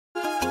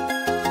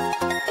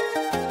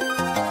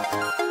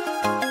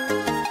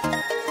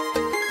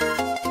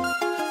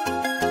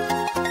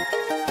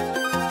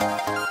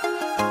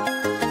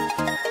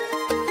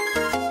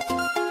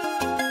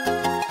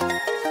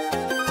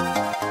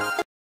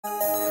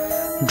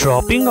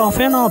Dropping of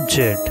an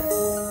object.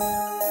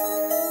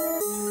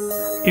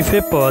 If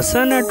a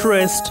person at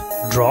rest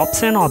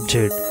drops an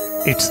object,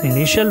 its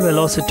initial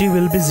velocity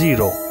will be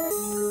 0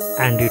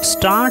 and it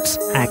starts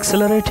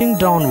accelerating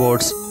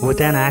downwards with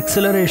an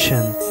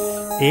acceleration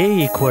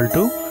a equal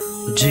to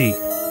g,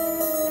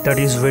 that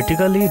is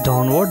vertically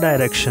downward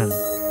direction.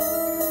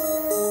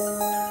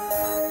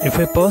 If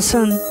a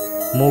person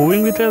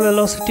moving with a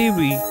velocity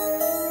v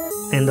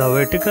in the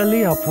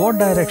vertically upward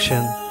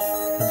direction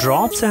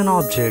drops an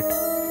object,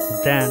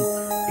 then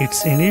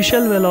its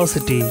initial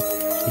velocity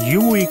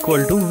u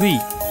equal to v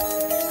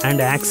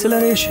and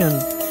acceleration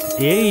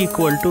a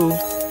equal to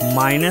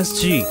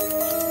minus g,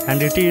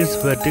 and it is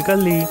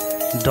vertically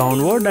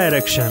downward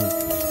direction.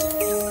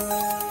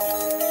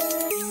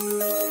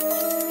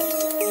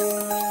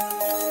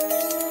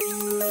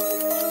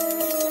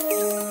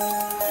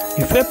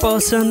 If a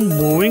person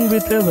moving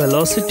with a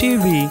velocity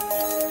v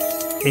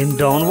in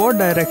downward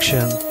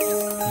direction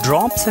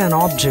drops an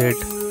object,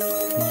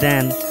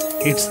 then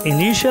its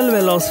initial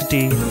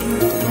velocity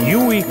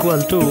u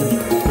equal to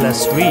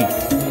plus v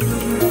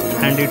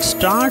and it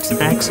starts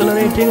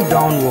accelerating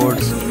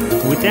downwards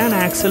with an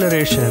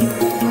acceleration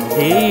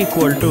a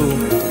equal to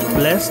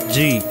plus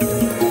g,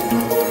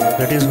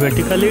 that is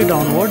vertically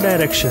downward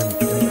direction.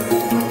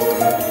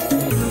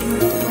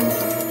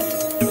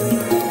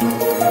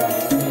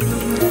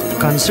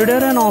 Consider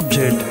an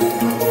object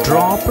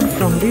dropped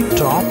from the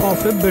top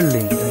of a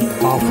building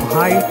of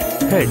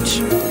height h.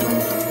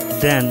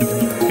 Then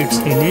its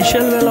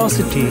initial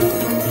velocity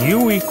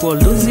u equal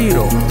to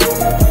 0,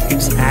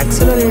 its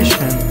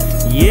acceleration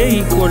a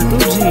equal to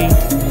g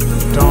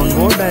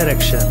downward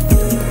direction,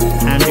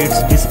 and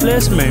its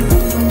displacement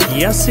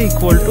s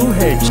equal to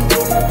h,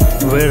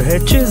 where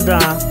h is the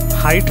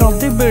height of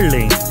the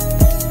building.